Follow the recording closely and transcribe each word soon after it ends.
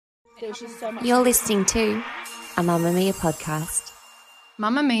there's just so much. You're listening to a Mamamia podcast.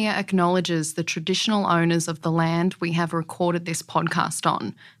 Mamamia acknowledges the traditional owners of the land we have recorded this podcast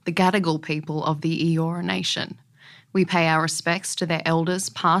on, the Gadigal people of the Eora Nation. We pay our respects to their elders,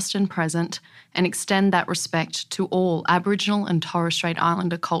 past and present, and extend that respect to all Aboriginal and Torres Strait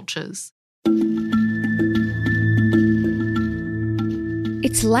Islander cultures.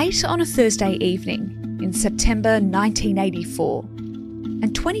 It's late on a Thursday evening in September 1984,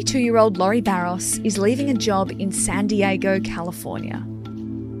 and 22-year-old Lori Barros is leaving a job in San Diego, California.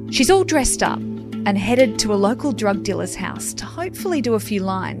 She's all dressed up and headed to a local drug dealer's house to hopefully do a few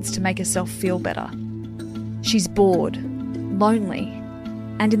lines to make herself feel better. She's bored, lonely,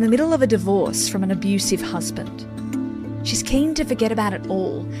 and in the middle of a divorce from an abusive husband. She's keen to forget about it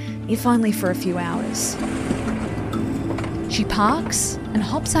all, if only for a few hours. She parks and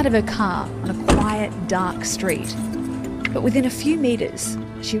hops out of her car on a quiet, dark street. But within a few metres,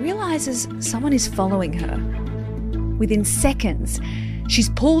 she realises someone is following her. Within seconds, she's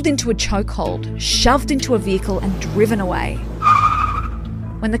pulled into a chokehold, shoved into a vehicle and driven away.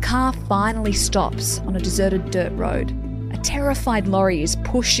 When the car finally stops on a deserted dirt road, a terrified Lori is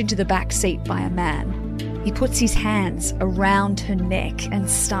pushed into the back seat by a man. He puts his hands around her neck and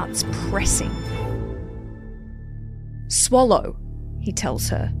starts pressing. "Swallow," he tells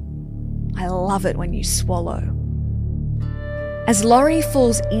her. "I love it when you swallow." As Lori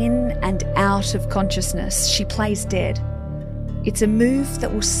falls in and out of consciousness, she plays dead. It's a move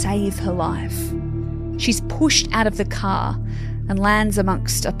that will save her life. She's pushed out of the car and lands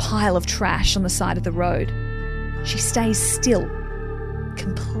amongst a pile of trash on the side of the road. She stays still,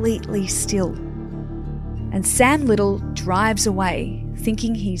 completely still. And Sam Little drives away,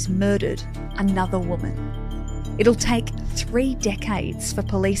 thinking he's murdered another woman. It'll take 3 decades for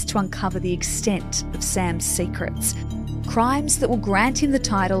police to uncover the extent of Sam's secrets, crimes that will grant him the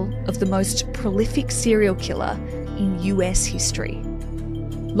title of the most prolific serial killer in US history.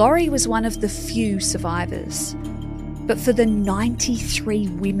 Lori was one of the few survivors, but for the 93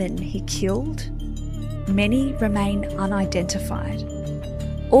 women he killed, many remain unidentified.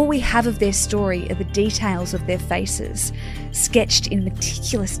 All we have of their story are the details of their faces, sketched in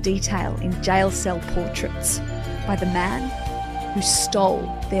meticulous detail in jail cell portraits by the man who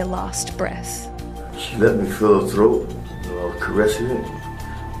stole their last breath. She let me feel her throat, I was caressing it,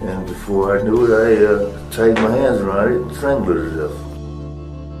 and before I knew it, I tied my hands around it and strangled her to death.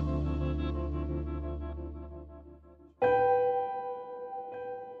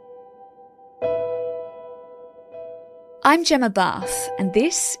 I'm Gemma Bath, and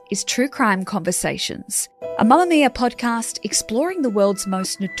this is True Crime Conversations, a Mamamia podcast exploring the world's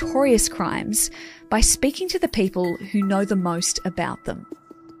most notorious crimes by speaking to the people who know the most about them.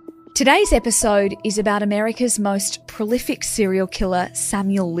 Today's episode is about America's most prolific serial killer,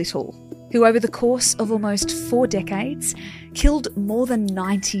 Samuel Little, who over the course of almost 4 decades killed more than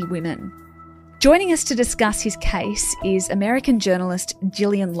 90 women. Joining us to discuss his case is American journalist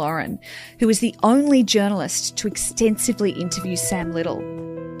Jillian Lauren, who is the only journalist to extensively interview Sam Little.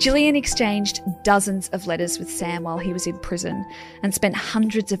 Jillian exchanged dozens of letters with Sam while he was in prison and spent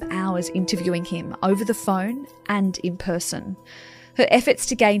hundreds of hours interviewing him over the phone and in person. Her efforts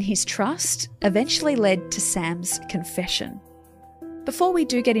to gain his trust eventually led to Sam's confession. Before we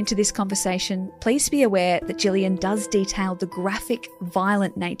do get into this conversation, please be aware that Jillian does detail the graphic,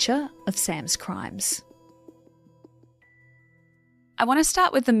 violent nature of Sam's crimes. I want to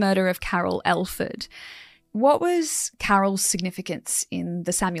start with the murder of Carol Elford. What was Carol's significance in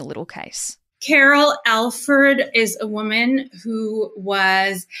the Samuel Little case? Carol Elford is a woman who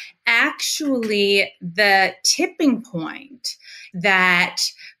was actually the tipping point that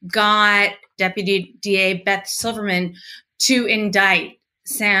got Deputy DA Beth Silverman to indict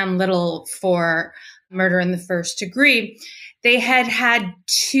Sam Little for murder in the first degree. They had had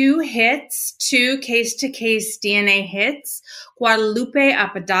 2 case-to-case DNA hits, Guadalupe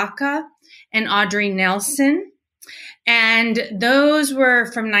Apodaca and Audrey Nelson, and those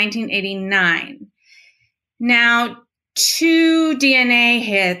were from 1989. Now, 2 DNA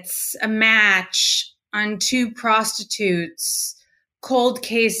hits, a match on 2 prostitutes, cold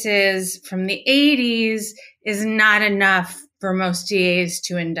cases from the 80s is not enough for most DAs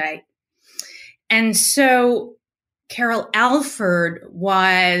to indict. And so Carol Elford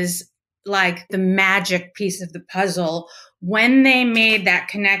was like the magic piece of the puzzle. When they made that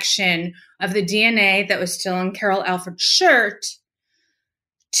connection of the DNA that was still in Carol Elford's shirt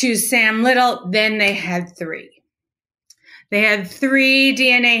to Sam Little, then they had 3. They had 3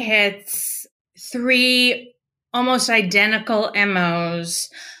 DNA hits, 3 almost identical MOs,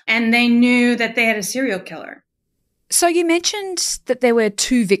 and they knew that they had a serial killer. So you mentioned that there were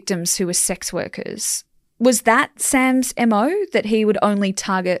 2 victims who were sex workers. Was that Sam's MO, that he would only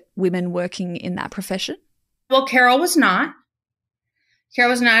target women working in that profession? Well, Carol was not.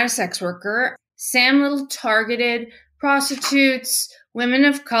 Carol was not a sex worker. Sam Little targeted prostitutes, women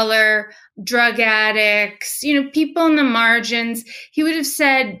of color, drug addicts, people in the margins. He would have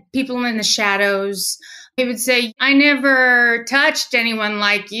said people in the shadows. He would say, I never touched anyone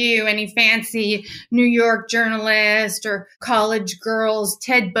like you, any fancy New York journalist or college girls.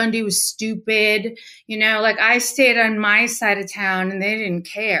 Ted Bundy was stupid. I stayed on my side of town and they didn't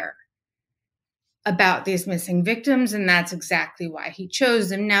care about these missing victims. And that's exactly why he chose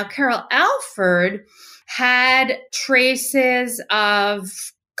them. Now, Carol Alford had traces of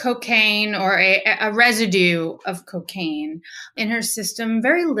cocaine or a residue of cocaine in her system,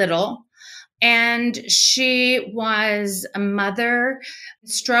 very little. And she was a mother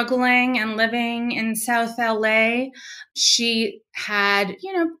struggling and living in South LA. She had,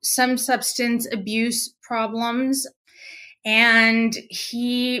 some substance abuse problems. And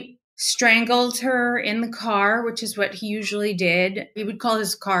he strangled her in the car, which is what he usually did. He would call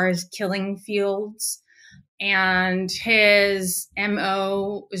his cars killing fields. And his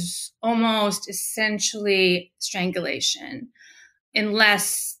MO was almost essentially strangulation,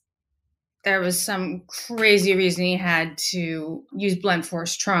 unless there was some crazy reason he had to use blunt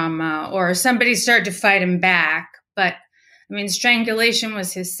force trauma or somebody started to fight him back. But strangulation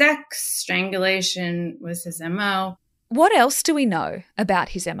was his sex, strangulation was his MO. What else do we know about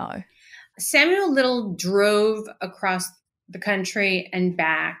his MO? Samuel Little drove across the country and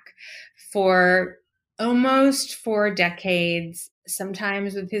back for almost 4 decades,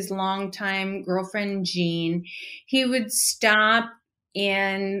 sometimes with his longtime girlfriend, Jean. He would stop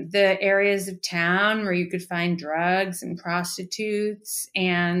in the areas of town where you could find drugs and prostitutes,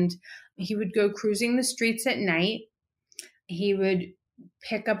 and he would go cruising the streets at night. He would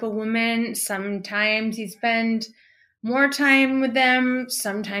pick up a woman. Sometimes he'd spend more time with them.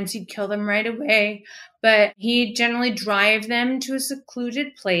 Sometimes he'd kill them right away, but he'd generally drive them to a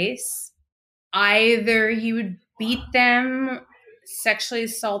secluded place. Either he would beat them, sexually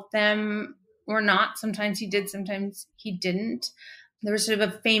assault them, or not. Sometimes he did, sometimes he didn't. There was sort of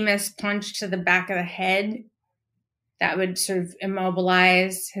a famous punch to the back of the head that would sort of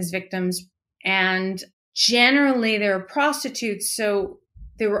immobilize his victims. And generally they were prostitutes, so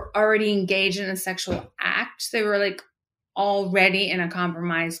they were already engaged in a sexual act. They were already in a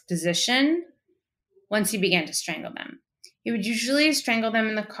compromised position once he began to strangle them. He would usually strangle them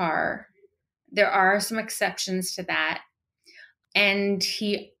in the car. There are some exceptions to that. And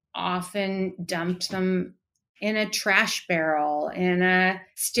he often dumped them in a trash barrel, in a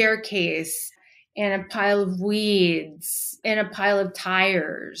staircase, in a pile of weeds, in a pile of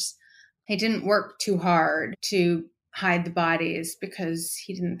tires. He didn't work too hard to hide the bodies because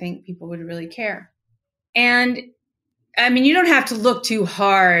he didn't think people would really care. And you don't have to look too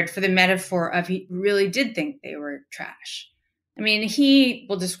hard for the metaphor of he really did think they were trash. He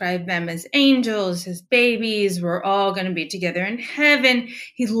will describe them as angels, his babies. We're all going to be together in heaven.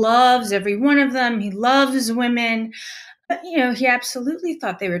 He loves every one of them. He loves women. But, he absolutely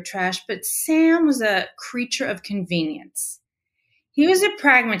thought they were trash. But Sam was a creature of convenience. He was a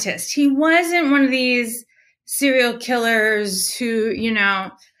pragmatist. He wasn't one of these serial killers who,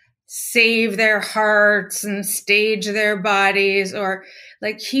 save their hearts and stage their bodies, or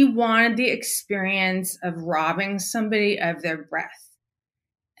he wanted the experience of robbing somebody of their breath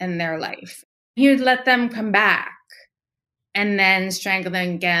and their life. He would let them come back and then strangle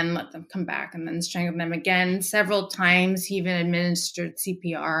them again, let them come back and then strangle them again. Several times he even administered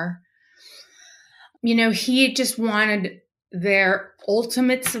CPR. He just wanted their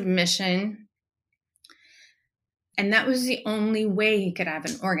ultimate submission. And that was the only way he could have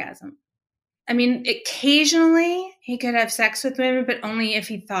an orgasm. Occasionally he could have sex with women, but only if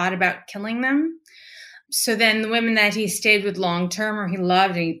he thought about killing them. So then the women that he stayed with long term or he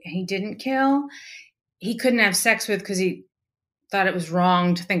loved and he didn't kill, he couldn't have sex with because he thought it was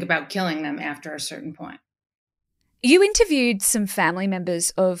wrong to think about killing them after a certain point. You interviewed some family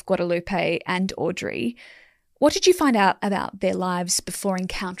members of Guadalupe and Audrey. What did you find out about their lives before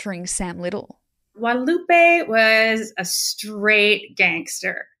encountering Sam Little? Guadalupe was a straight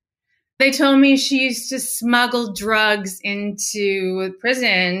gangster. They told me she used to smuggle drugs into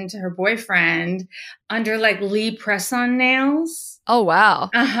prison to her boyfriend under Lee press-on nails. Oh, wow.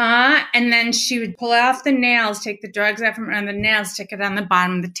 And then she would pull off the nails, take the drugs out from under the nails, stick it on the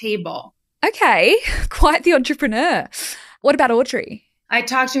bottom of the table. Okay, quite the entrepreneur. What about Audrey? I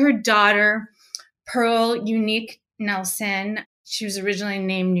talked to her daughter, Pearl Unique Nelson. She was originally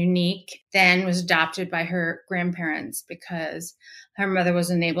named Unique, then was adopted by her grandparents because her mother was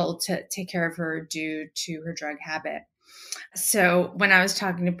unable to take care of her due to her drug habit. So when I was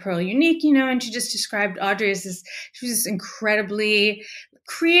talking to Pearl Unique, and she just described Audrey as she was this incredibly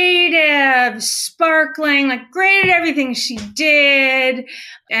creative, sparkling, like great at everything she did,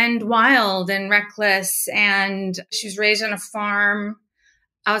 and wild and reckless. And she was raised on a farm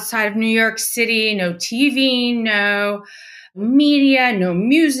outside of New York City, no TV, no media, no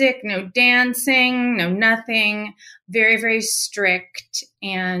music, no dancing, no nothing. Very, very strict.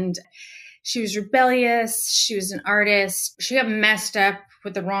 And she was rebellious. She was an artist. She got messed up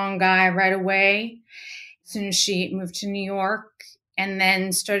with the wrong guy right away as soon as she moved to New York, and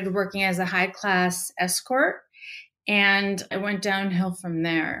then started working as a high-class escort. And I went downhill from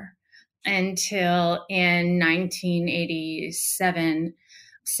there until in 1987,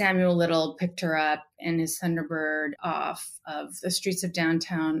 Samuel Little picked her up in his Thunderbird off of the streets of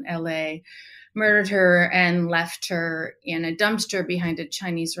downtown LA, murdered her, and left her in a dumpster behind a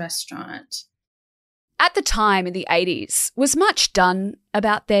Chinese restaurant. At the time in the 80s, was much done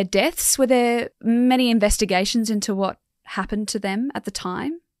about their deaths? Were there many investigations into what happened to them at the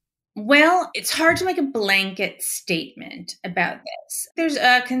time? Well, it's hard to make a blanket statement about this. There's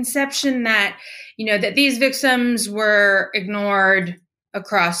a conception that, that these victims were ignored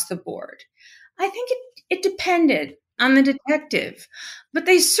across the board. I think it depended on the detective, but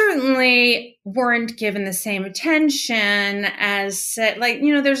they certainly weren't given the same attention as,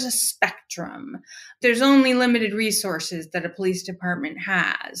 there's a spectrum. There's only limited resources that a police department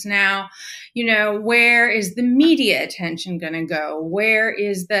has. Now, where is the media attention going to go? Where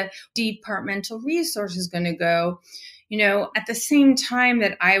is the departmental resources going to go? At the same time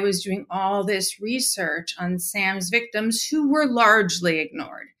that I was doing all this research on Sam's victims, who were largely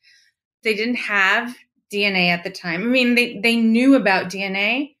ignored. They didn't have DNA at the time. I mean, they knew about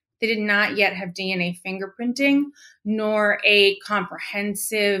DNA. They did not yet have DNA fingerprinting, nor a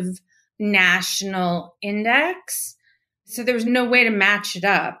comprehensive national index. So there was no way to match it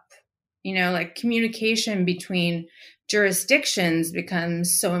up. Communication between jurisdictions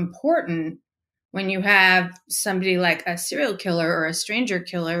becomes so important when you have somebody like a serial killer or a stranger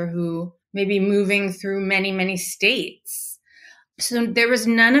killer who may be moving through many, many states. So there was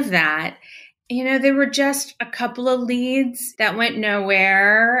none of that. There were just a couple of leads that went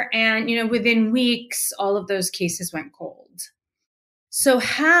nowhere. And, within weeks, all of those cases went cold. So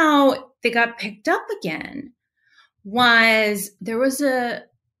how they got picked up again was there was a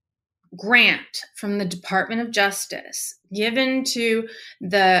grant from the Department of Justice given to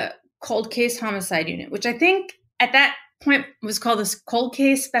the Cold Case Homicide Unit, which I think at that point was called this Cold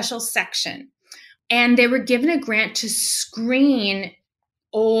Case Special Section. And they were given a grant to screen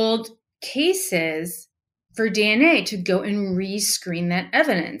old cases for DNA, to go and rescreen that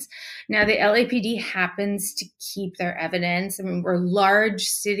evidence. Now, the LAPD happens to keep their evidence. I mean, we're a large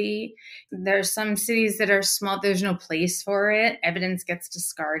city. There are some cities that are small. There's no place for it. Evidence gets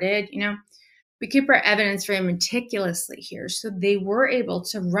discarded. We keep our evidence very meticulously here. So they were able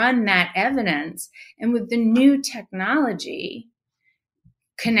to run that evidence, and with the new technology,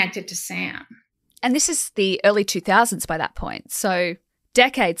 connect it to Sam. And this is the early 2000s by that point. So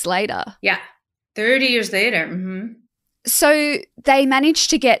decades later. Yeah. 30 years later. Mm-hmm. So they managed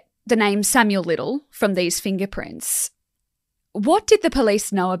to get the name Samuel Little from these fingerprints. What did the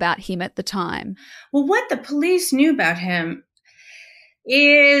police know about him at the time? Well, what the police knew about him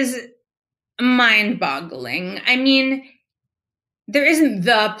is mind-boggling. I mean, there isn't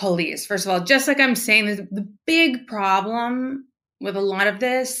the police, first of all. Just like I'm saying, the big problem with a lot of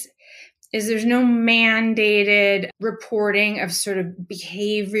this is there's no mandated reporting of sort of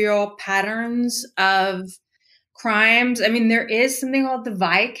behavioral patterns of crimes. I mean, there is something called the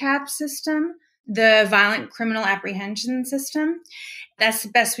VICAP system, the Violent Criminal Apprehension System. That's the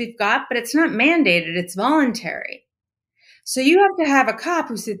best we've got, but it's not mandated. It's voluntary. So you have to have a cop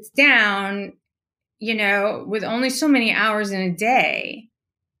who sits down, with only so many hours in a day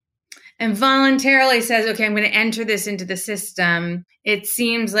and voluntarily says, okay, I'm going to enter this into the system. It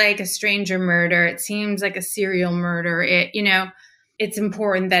seems like a stranger murder. It seems like a serial murder. It's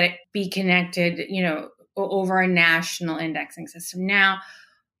important that it be connected, over a national indexing system. Now,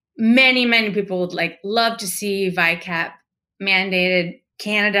 many, many people would love to see VICAP mandated.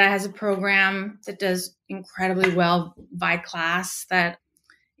 Canada has a program that does incredibly well, VICLASS, that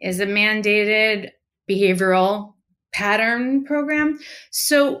is a mandated behavioral pattern program.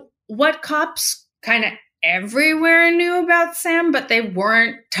 So what cops kind of everywhere knew about Sam, but they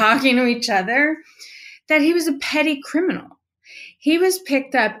weren't talking to each other, that he was a petty criminal. He was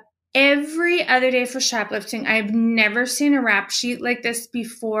picked up every other day for shoplifting. I've never seen a rap sheet like this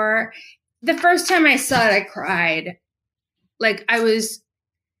before. The first time I saw it, I cried. Like, I was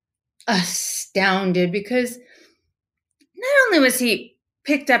astounded because not only was he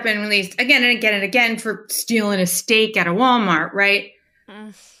picked up and released again and again and again for stealing a steak at a Walmart, right?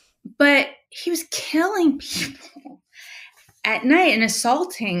 But he was killing people at night and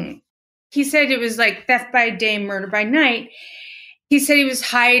assaulting. He said it was like theft by day, murder by night. He said he was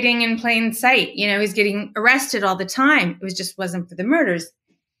hiding in plain sight. You know, he's getting arrested all the time. It was just wasn't for the murders.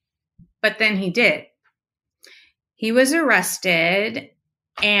 But then he did. He was arrested,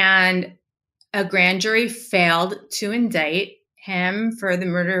 and a grand jury failed to indict him for the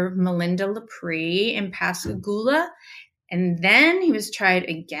murder of Melinda Lepre in Pascagoula. And then he was tried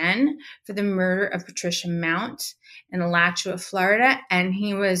again for the murder of Patricia Mount in Alachua, Florida, and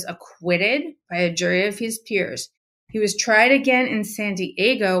he was acquitted by a jury of his peers. He was tried again in San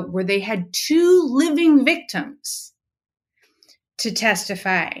Diego, where they had 2 living victims to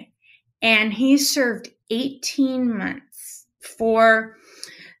testify. And he served 18 months for,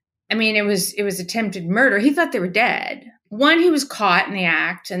 I mean, it was attempted murder. He thought they were dead. One, he was caught in the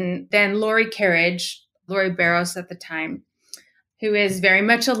act. And then Lori Barros at the time, who is very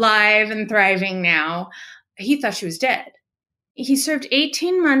much alive and thriving now, he thought she was dead. He served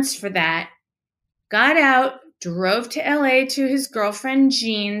 18 months for that, got out, drove to LA to his girlfriend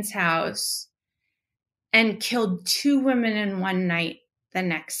Jean's house, and killed 2 women in one night the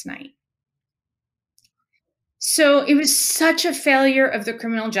next night. So it was such a failure of the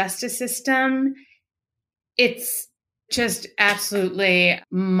criminal justice system. It's just absolutely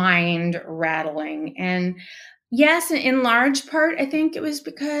mind-rattling. And yes, in large part, I think it was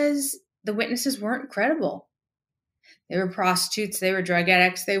because the witnesses weren't credible. They were prostitutes, they were drug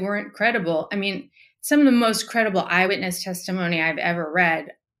addicts, they weren't credible. I mean, some of the most credible eyewitness testimony I've ever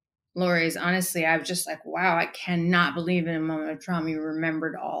read, Lori's, honestly, I was just like, wow, I cannot believe in a moment of trauma you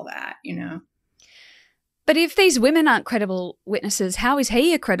remembered all that, you know? But if these women aren't credible witnesses, how is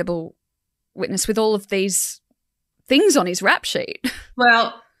he a credible witness with all of these things on his rap sheet?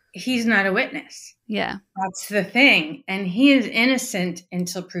 Well, he's not a witness. Yeah. That's the thing. And he is innocent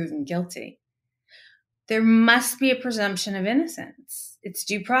until proven guilty. There must be a presumption of innocence. It's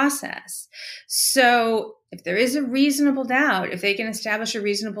due process. So if there is a reasonable doubt, if they can establish a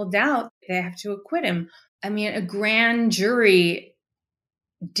reasonable doubt, they have to acquit him. I mean, a grand jury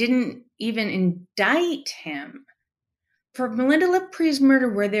didn't even indict him. For Melinda Lepre's murder,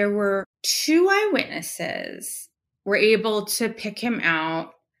 where there were 2 eyewitnesses, were able to pick him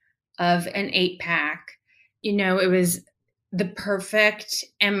out of an 8-pack. You know, it was the perfect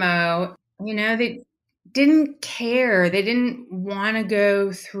MO. You know, they didn't care. They didn't want to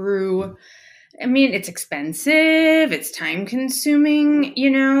go through. I mean, it's expensive. It's time consuming, you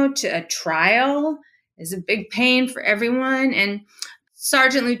know, to a trial is a big pain for everyone. And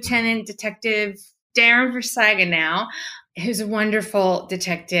Sergeant Lieutenant Detective Darren Versaga now, who's a wonderful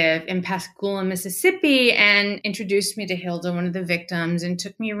detective in Pascagoula, Mississippi, and introduced me to Hilda, one of the victims, and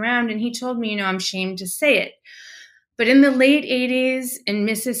took me around. And he told me, you know, I'm ashamed to say it, but in the late 80s in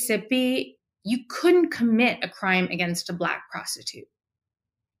Mississippi, you couldn't commit a crime against a Black prostitute.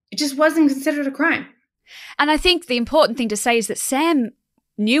 It just wasn't considered a crime. And I think the important thing to say is that Sam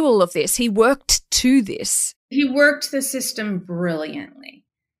knew all of this. He worked to this. He worked the system brilliantly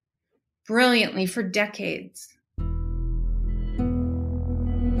for decades.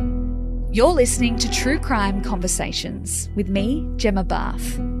 You're listening to True Crime Conversations with me, Gemma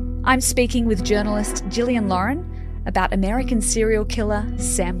Barth. I'm speaking with journalist Jillian Lauren about American serial killer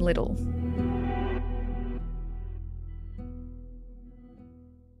Sam Little.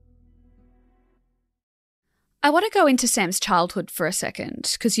 I want to go into Sam's childhood for a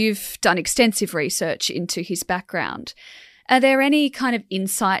second because you've done extensive research into his background. Are there any kind of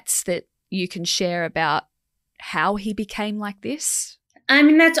insights that you can share about how he became like this? I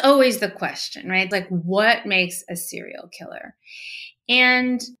mean, that's always the question, right? Like, what makes a serial killer?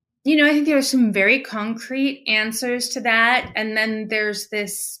 And, you know, I think there are some very concrete answers to that. And then there's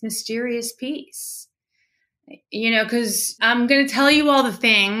this mysterious piece. You know, because I'm going to tell you all the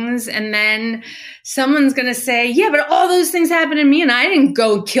things, and then someone's going to say, yeah, but all those things happened to me, and I didn't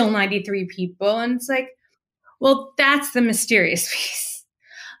go kill 93 people. And it's like, well, that's the mysterious piece.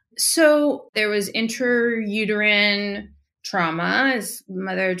 So there was intrauterine trauma. His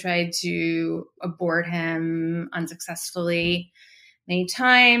mother tried to abort him unsuccessfully many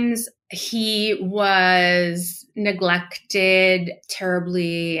times. He was neglected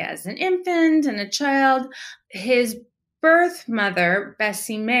terribly as an infant and a child. His birth mother,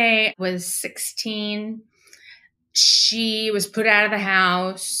 Bessie May, was 16. She was put out of the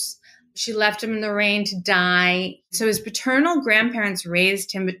house. She left him in the rain to die. So his paternal grandparents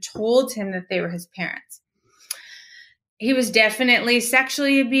raised him, but told him that they were his parents. He was definitely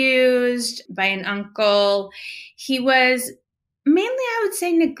sexually abused by an uncle. He was mainly, I would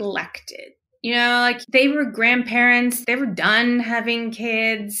say, neglected. You know, like they were grandparents, they were done having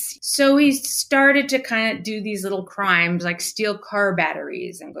kids. So he started to kind of do these little crimes, like steal car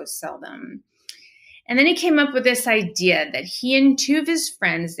batteries and go sell them. And then he came up with this idea that he and two of his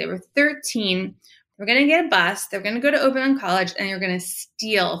friends, they were 13, were going to get a bus, they were going to go to Oberlin College, and they were going to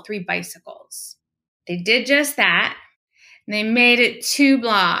steal 3 bicycles. They did just that. And they made it 2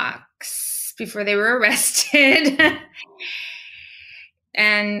 blocks before they were arrested.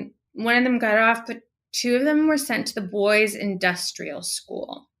 And one of them got off, but 2 of them were sent to the Boys Industrial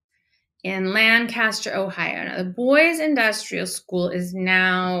School in Lancaster, Ohio. Now, the Boys Industrial School is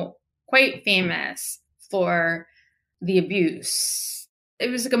now quite famous for the abuse. It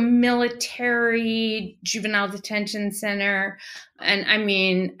was like a military juvenile detention center. And I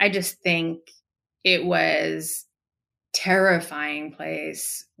mean, I just think it was a terrifying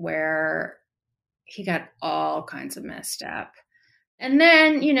place where he got all kinds of messed up. And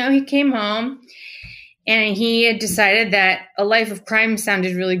then, you know, he came home and he had decided that a life of crime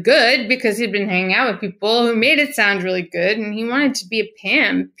sounded really good because he'd been hanging out with people who made it sound really good. And he wanted to be a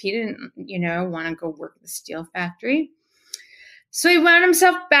pimp. He didn't, you know, want to go work at the steel factory. So he wound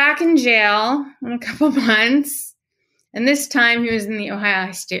himself back in jail in a couple of months. And this time he was in the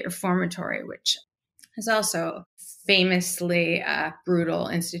Ohio State Reformatory, which is also famously a brutal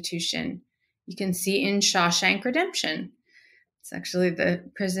institution. You can see in Shawshank Redemption. It's actually the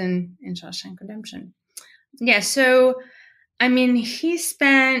prison in Shawshank Redemption. Yeah, so, I mean, he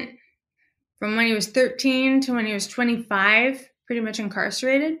spent from when he was 13 to when he was 25 pretty much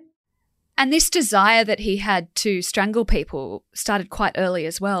incarcerated. And this desire that he had to strangle people started quite early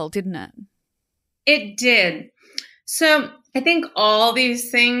as well, didn't it? It did. So I think all these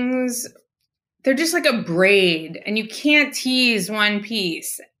things, they're just like a braid, and you can't tease one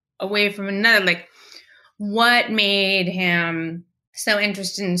piece away from another. Like, what made him so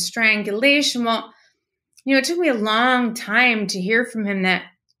interested in strangulation? Well, you know, it took me a long time to hear from him that,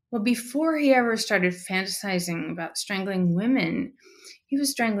 well, before he ever started fantasizing about strangling women, he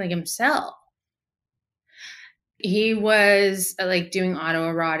was strangling himself. He was like doing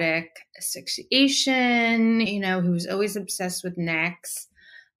autoerotic asphyxiation. You know, he was always obsessed with necks.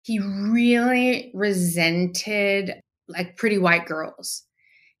 He really resented like pretty white girls.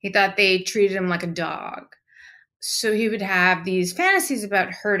 He thought they treated him like a dog. So he would have these fantasies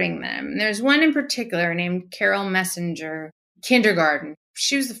about hurting them. And there's one in particular named Carol Messenger, kindergarten.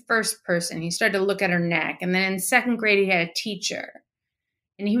 She was the first person. He started to look at her neck. And then in 2nd grade, he had a teacher.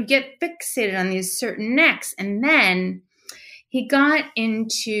 And he would get fixated on these certain necks. And then he got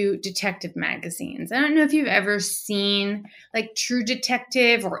into detective magazines. I don't know if you've ever seen like True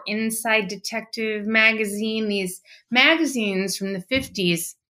Detective or Inside Detective magazine, these magazines from the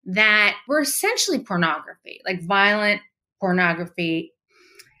 50s that were essentially pornography, like violent pornography.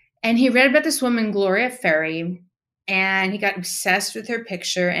 And he read about this woman, Gloria Ferry, and he got obsessed with her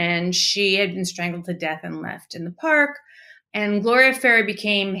picture, and she had been strangled to death and left in the park. And Gloria Ferry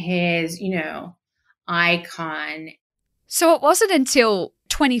became his, you know, icon. So it wasn't until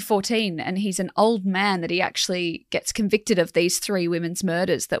 2014, and he's an old man, that he actually gets convicted of these 3 women's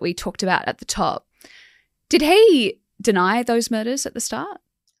murders that we talked about at the top. Did he deny those murders at the start?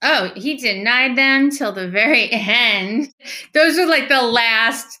 Oh, he denied them till the very end. Those were like the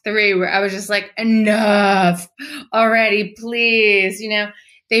last 3 where I was just like, enough already, please. You know,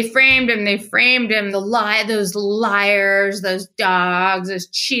 they framed him. Those liars, those dogs, those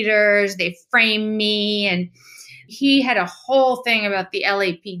cheaters, they framed me. And he had a whole thing about the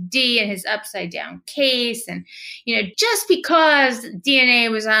LAPD and his upside down case. And, you know, just because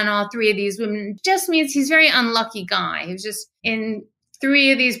DNA was on all 3 of these women just means he's a very unlucky guy. He was just in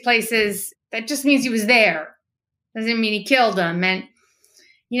 3 of these places. That just means he was there. Doesn't mean he killed them. And,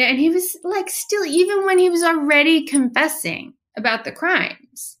 you know, and he was like still, even when he was already confessing about the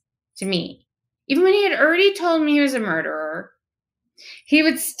crimes to me, even when he had already told me he was a murderer, he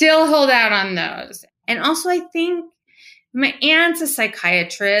would still hold out on those. And also, I think my aunt's a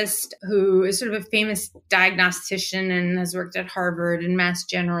psychiatrist who is sort of a famous diagnostician and has worked at Harvard and Mass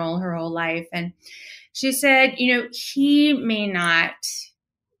General her whole life. And she said, you know, he may not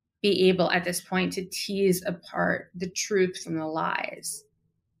be able at this point to tease apart the truth from the lies.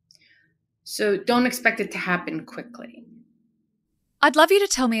 So don't expect it to happen quickly. I'd love you to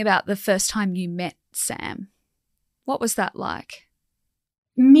tell me about the first time you met Sam. What was that like?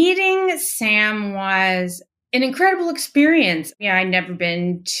 Meeting Sam was an incredible experience. Yeah, I'd never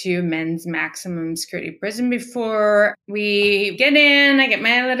been to men's maximum security prison before. We get in, I get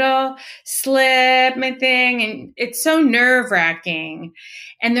my little slip, my thing, and it's so nerve-wracking.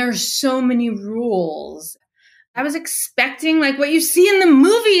 And there are so many rules. I was expecting like what you see in the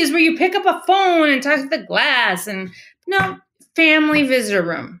movies where you pick up a phone and talk to the glass, and no, family visitor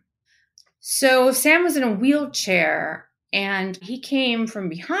room. So Sam was in a wheelchair and he came from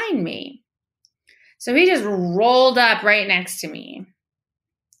behind me. So he just rolled up right next to me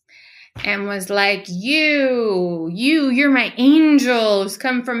and was like, you're my angel who's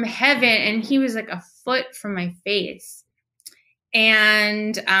come from heaven. And he was like a foot from my face.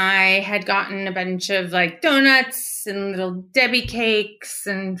 And I had gotten a bunch of like donuts and little Debbie cakes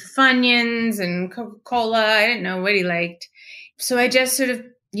and Funyuns and Coca-Cola. I didn't know what he liked. So I just sort of,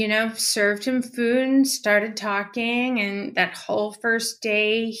 served him food and started talking. And that whole first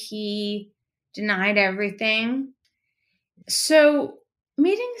day, he denied everything. So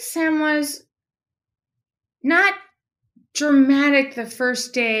meeting Sam was not dramatic the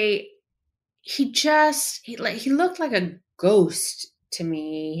first day. He looked like a ghost to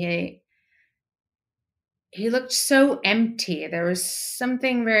me. He looked so empty. There was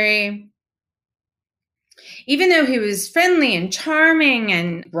something very, even though he was friendly and charming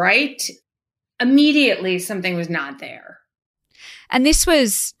and bright, immediately something was not there. And this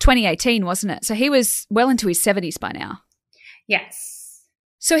was 2018, wasn't it? So he was well into his 70s by now. Yes.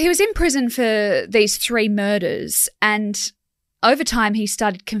 So he was in prison for these 3 murders, and over time he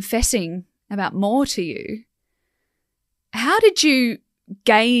started confessing about more to you. How did you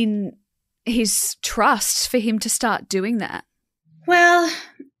gain his trust for him to start doing that? Well,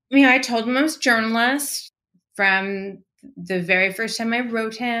 I told him I was a journalist from the very first time I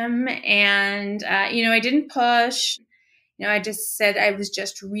wrote him. And, I didn't push. I just said I was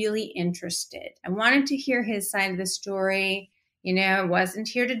just really interested. I wanted to hear his side of the story. I wasn't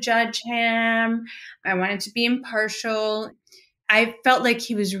here to judge him. I wanted to be impartial. I felt like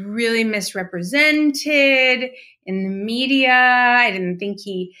he was really misrepresented in the media. I didn't think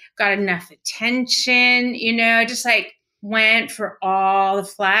he got enough attention. I just went for all the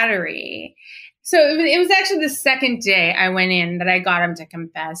flattery. So it was actually the second day I went in that I got him to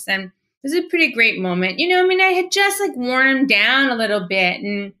confess. And it was a pretty great moment. I had just worn him down a little bit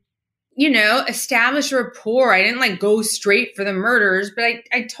and, established a rapport. I didn't go straight for the murders, but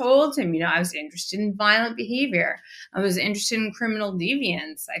I told him, I was interested in violent behavior. I was interested in criminal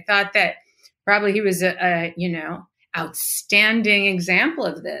deviance. I thought that probably he was a outstanding example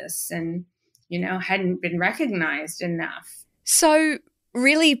of this and, hadn't been recognized enough. So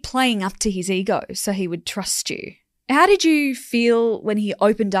really playing up to his ego so he would trust you. How did you feel when he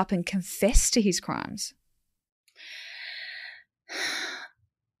opened up and confessed to his crimes?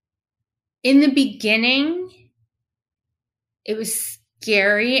 In the beginning, it was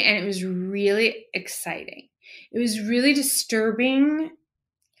scary and it was really exciting. It was really disturbing.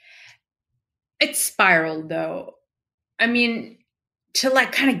 It spiraled though. To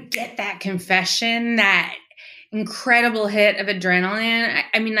kind of get that confession, that incredible hit of adrenaline.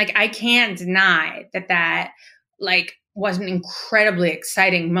 I can't deny that was an incredibly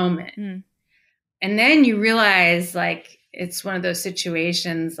exciting moment. Mm. And then you realize it's one of those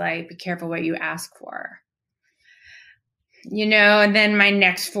situations, be careful what you ask for. And then my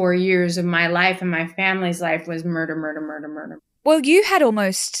next 4 years of my life and my family's life was murder, murder, murder, murder. Well, you had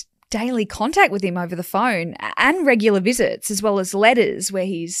almost daily contact with him over the phone and regular visits, as well as letters where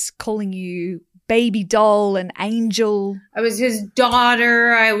he's calling you baby doll and angel. I was his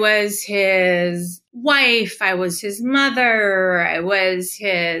daughter. I was his wife. I was his mother. I was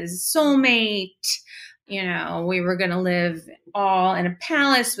his soulmate. We were going to live all in a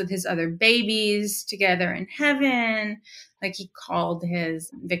palace with his other babies together in heaven. He called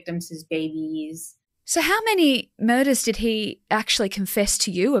his victims his babies. So how many murders did he actually confess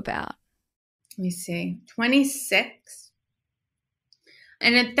to you about? Let me see, 26.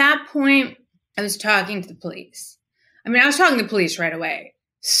 And at that point, I was talking to the police. I was talking to the police right away.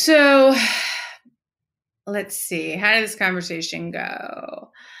 So let's see, how did this conversation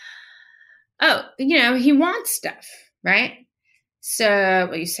go? Oh, he wants stuff, right?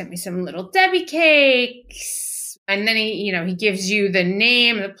 So, you sent me some little Debbie cakes. And then he gives you the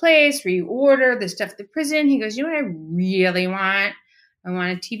name of the place where you order the stuff at the prison. He goes, you know what I really want? I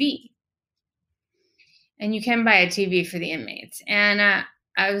want a TV. And you can buy a TV for the inmates. And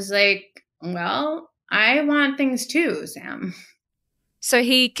I was like, well, I want things too, Sam. So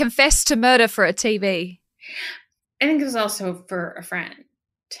he confessed to murder for a TV. I think it was also for a friend.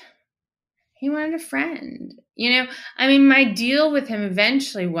 He wanted a friend. I mean, my deal with him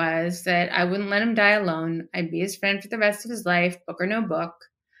eventually was that I wouldn't let him die alone. I'd be his friend for the rest of his life, book or no book,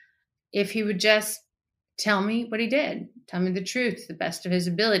 if he would just tell me what he did, tell me the truth to the best of his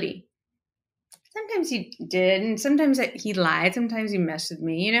ability. Sometimes he did, and sometimes he lied. Sometimes he messed with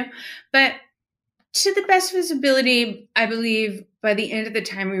me, But to the best of his ability, I believe by the end of the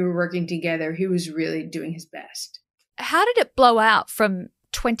time we were working together, he was really doing his best. How did it blow out from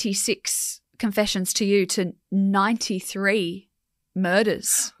 26 confessions to you to 93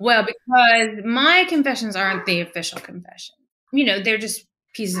 murders? Well, because my confessions aren't the official confession. They're just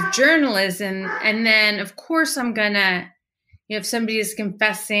pieces of journalism. And then, of course, I'm going to, if somebody is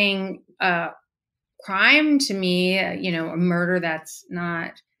confessing a crime to me, a murder that's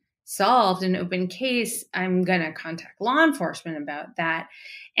not solved, an open case, I'm going to contact law enforcement about that.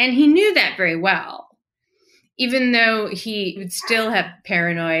 And he knew that very well, even though he would still have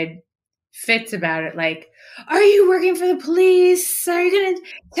paranoid fits about it. Like, are you working for the police? Are you going to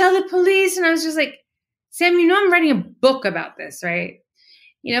tell the police? And I was just like, Sam, I'm writing a book about this, right?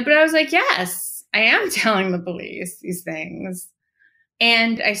 But I was like, yes, I am telling the police these things.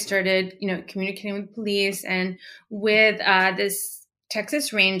 And I started, communicating with the police and with this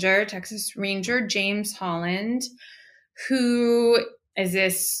Texas Ranger James Holland, who is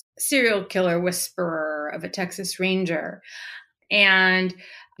this serial killer whisperer of a Texas Ranger. And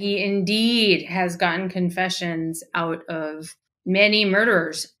he indeed has gotten confessions out of many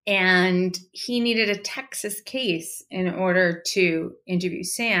murderers. And he needed a Texas case in order to interview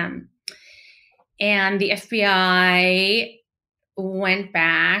Sam. And the FBI went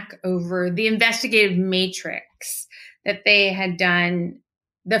back over the investigative matrix that they had done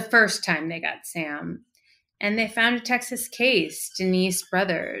the first time they got Sam. And they found a Texas case, Denise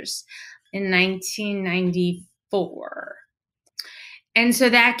Brothers, in 1994. And so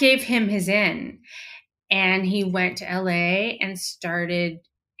that gave him his in. And he went to LA and started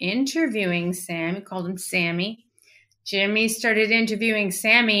interviewing Sam. He called him Sammy. Jimmy started interviewing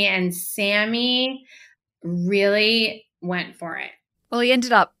Sammy, and Sammy really went for it. Well, he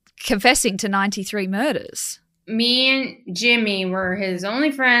ended up confessing to 93 murders. Me and Jimmy were his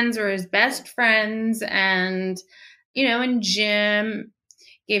only friends, or his best friends. And, and Jim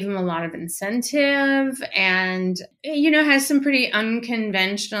gave him a lot of incentive and, has some pretty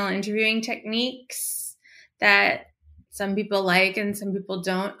unconventional interviewing techniques that some people like and some people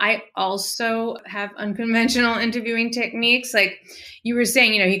don't. I also have unconventional interviewing techniques. Like you were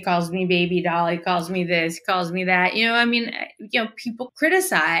saying, he calls me baby doll, he calls me this, he calls me that. People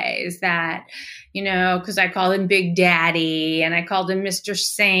criticize that, because I called him Big Daddy and I called him Mr.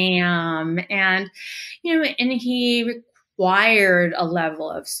 Sam. And, and he required a level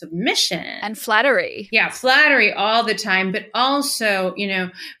of submission. And flattery. Yeah, flattery all the time. But also,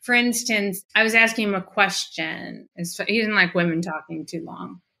 for instance, I was asking him a question. He didn't like women talking too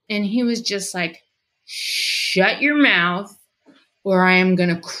long. And he was just like, shut your mouth or I am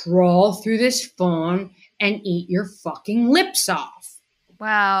going to crawl through this phone and eat your fucking lips off.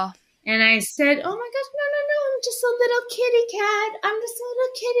 Wow. And I said, oh my gosh, no, I'm just a little kitty cat. I'm just a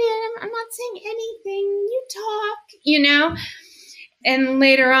little kitty and I'm not saying anything. You talk, And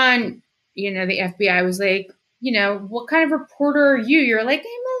later on, the FBI was like, what kind of reporter are you? You're like, I'm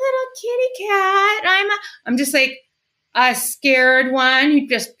a little kitty cat. I'm just like a scared one who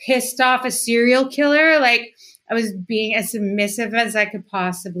just pissed off a serial killer. Like I was being as submissive as I could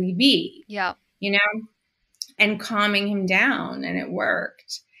possibly be. Yeah. And calming him down, and it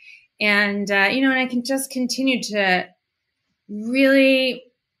worked. And, and I can just continue to really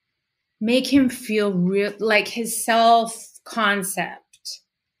make him feel like his self-concept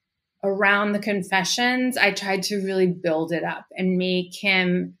around the confessions. I tried to really build it up and make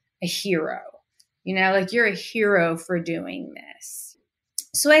him a hero, like you're a hero for doing this.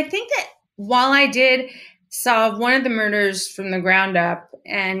 So I think that while I did solve one of the murders from the ground up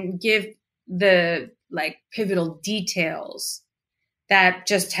and give the pivotal details that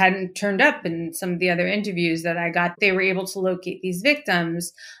just hadn't turned up in some of the other interviews that I got, they were able to locate these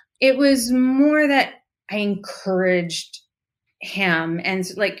victims. It was more that I encouraged him and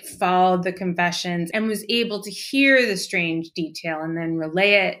followed the confessions and was able to hear the strange detail and then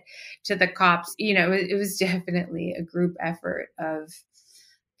relay it to the cops. It was definitely a group effort of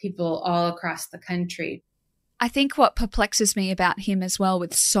people all across the country. I think what perplexes me about him as well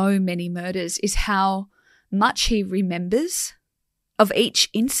with so many murders is how much he remembers of each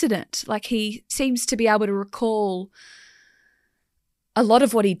incident. Like he seems to be able to recall a lot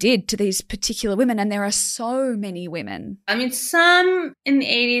of what he did to these particular women, and there are so many women. I mean, some in the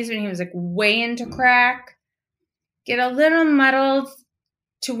 80s when he was way into crack get a little muddled.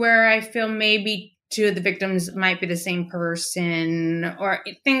 to where I feel maybe two of the victims might be the same person or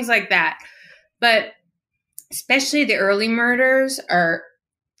things like that. But especially the early murders are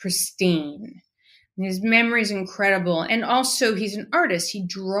pristine. His memory is incredible. And also he's an artist. He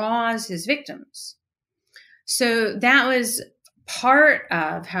draws his victims. So that was part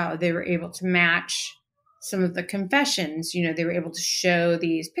of how they were able to match some of the confessions. You know, they were able to show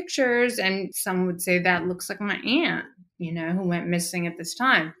these pictures, and some would say that looks like my aunt, you know, who went missing at this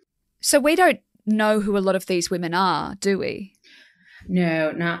time. So we don't know who a lot of these women are, do we?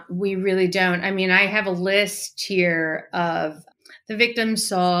 No, we really don't. I mean, I have a list here of the victims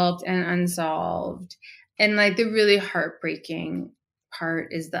solved and unsolved. And like the really heartbreaking part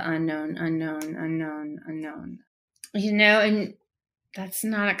is the unknown. You know, and that's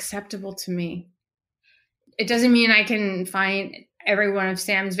not acceptable to me. It doesn't mean I can find every one of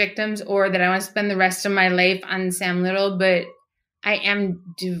Sam's victims or that I want to spend the rest of my life on Sam Little, but I am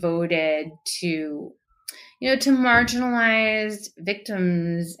devoted to, you know, to marginalized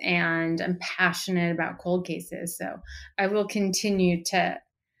victims, and I'm passionate about cold cases. So I will continue to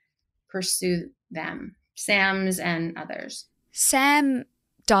pursue them, Sam's and others. Sam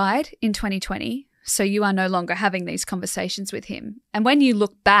died in 2020, so you are no longer having these conversations with him. And when you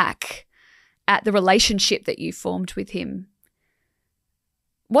look back at the relationship that you formed with him,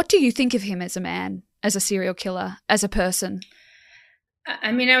 what do you think of him as a man, as a serial killer, as a person?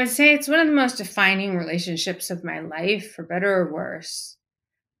 I mean, I would say it's one of the most defining relationships of my life, for better or worse.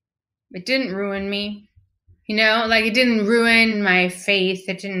 It didn't ruin me. You know, like it didn't ruin my faith.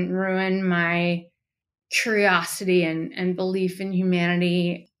 It didn't ruin my curiosity and belief in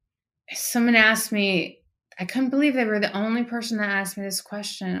humanity. Someone asked me, I couldn't believe they were the only person that asked me this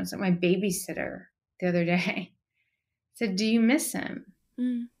question. It was like my babysitter the other day. I said, do you miss him?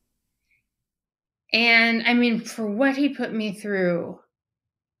 Mm. And I mean, for what he put me through,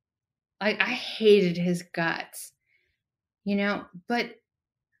 like I hated his guts, you know, but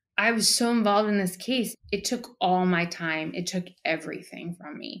I was so involved in this case. It took all my time. It took everything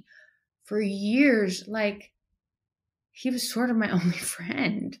from me. For years, like, he was sort of my only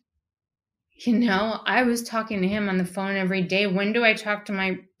friend. You know, I was talking to him on the phone every day. When do I talk to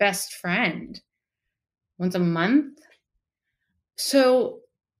my best friend? Once a month? So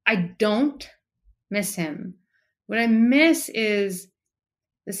I don't miss him. What I miss is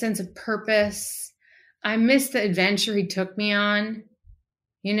the sense of purpose. I miss the adventure he took me on.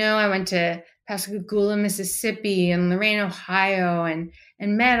 You know, I went to Pascagoula, Mississippi and Lorain, Ohio and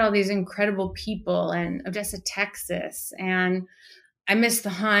met all these incredible people, and Odessa, Texas. And I miss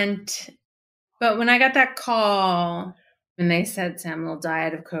the hunt. But when I got that call and they said Sam Little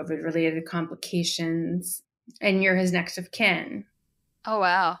died of COVID-related complications and you're his next of kin. Oh,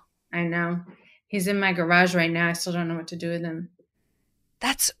 wow. I know. He's in my garage right now. I still don't know what to do with him.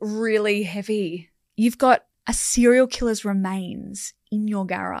 That's really heavy. You've got a serial killer's remains in your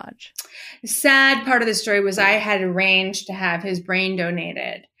garage. The sad part of the story was I had arranged to have his brain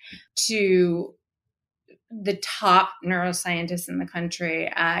donated to the top neuroscientists in the country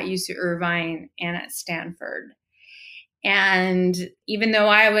at UC Irvine and at Stanford. And even though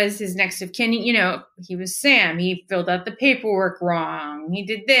I was his next of kin, you know, he was Sam. He filled out the paperwork wrong. He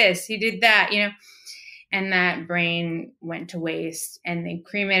did this, he did that, you know. And that brain went to waste, and they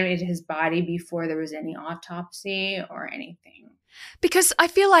cremated his body before there was any autopsy or anything. Because I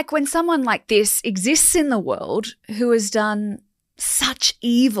feel like when someone like this exists in the world who has done such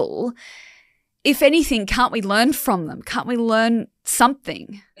evil, if anything, can't we learn from them? Can't we learn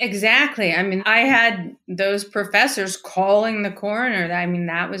something? Exactly. I mean, I had those professors calling the coroner. I mean,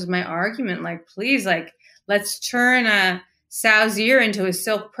 that was my argument. Like, please, like, let's turn a sow's ear into a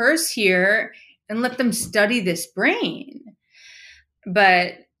silk purse here and let them study this brain.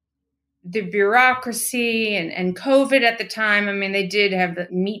 But the bureaucracy and COVID at the time, I mean, they did have the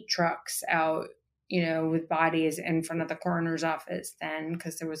meat trucks out, you know, with bodies in front of the coroner's office then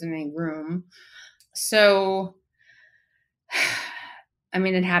because there wasn't any room. So, I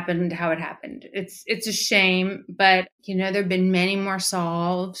mean, it happened how it happened. It's a shame, but, you know, there have been many more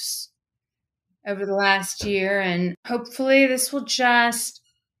solves over the last year, and hopefully this will just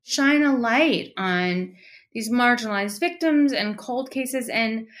shine a light on these marginalized victims and cold cases,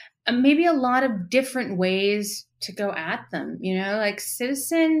 and maybe a lot of different ways to go at them. You know, like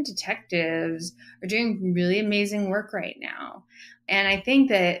citizen detectives are doing really amazing work right now. And I think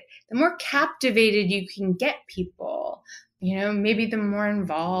that the more captivated you can get people, you know, maybe the more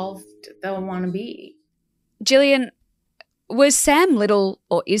involved they'll want to be. Jillian, was Sam Little,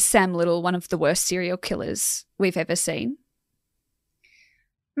 or is Sam Little, one of the worst serial killers we've ever seen?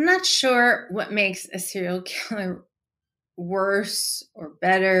 I'm not sure what makes a serial killer worse or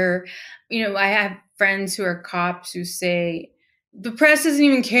better. You know, I have friends who are cops who say the press doesn't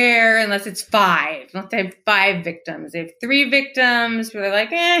even care unless it's 5. Unless they have 5 victims. They have 3 victims, but they're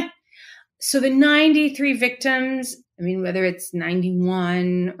like, eh. So the 93 victims, I mean, whether it's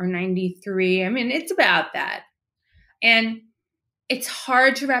 91 or 93, I mean, it's about that. And it's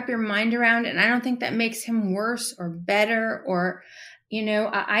hard to wrap your mind around, and I don't think that makes him worse or better or, you know,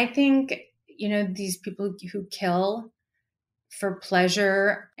 I think, you know, these people who kill for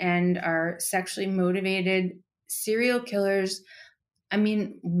pleasure and are sexually motivated serial killers, I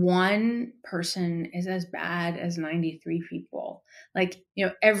mean, one person is as bad as 93 people. Like, you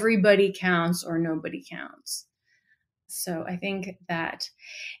know, everybody counts or nobody counts. So I think that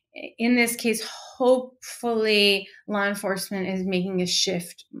in this case, hopefully law enforcement is making a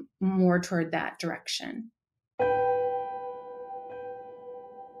shift more toward that direction.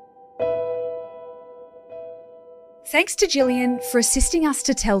 Thanks to Jillian for assisting us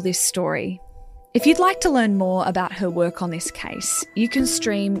to tell this story. If you'd like to learn more about her work on this case, you can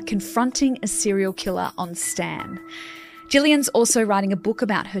stream Confronting a Serial Killer on Stan. Jillian's also writing a book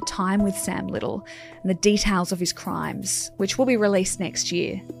about her time with Sam Little and the details of his crimes, which will be released next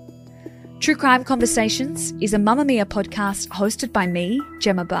year. True Crime Conversations is a Mamamia podcast hosted by me,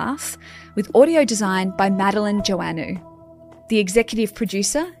 Gemma Barth, with audio design by Madeline Joannou. The executive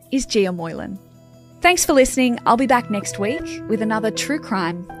producer is Moylan. Thanks for listening. I'll be back next week with another True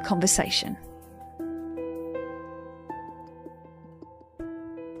Crime Conversation.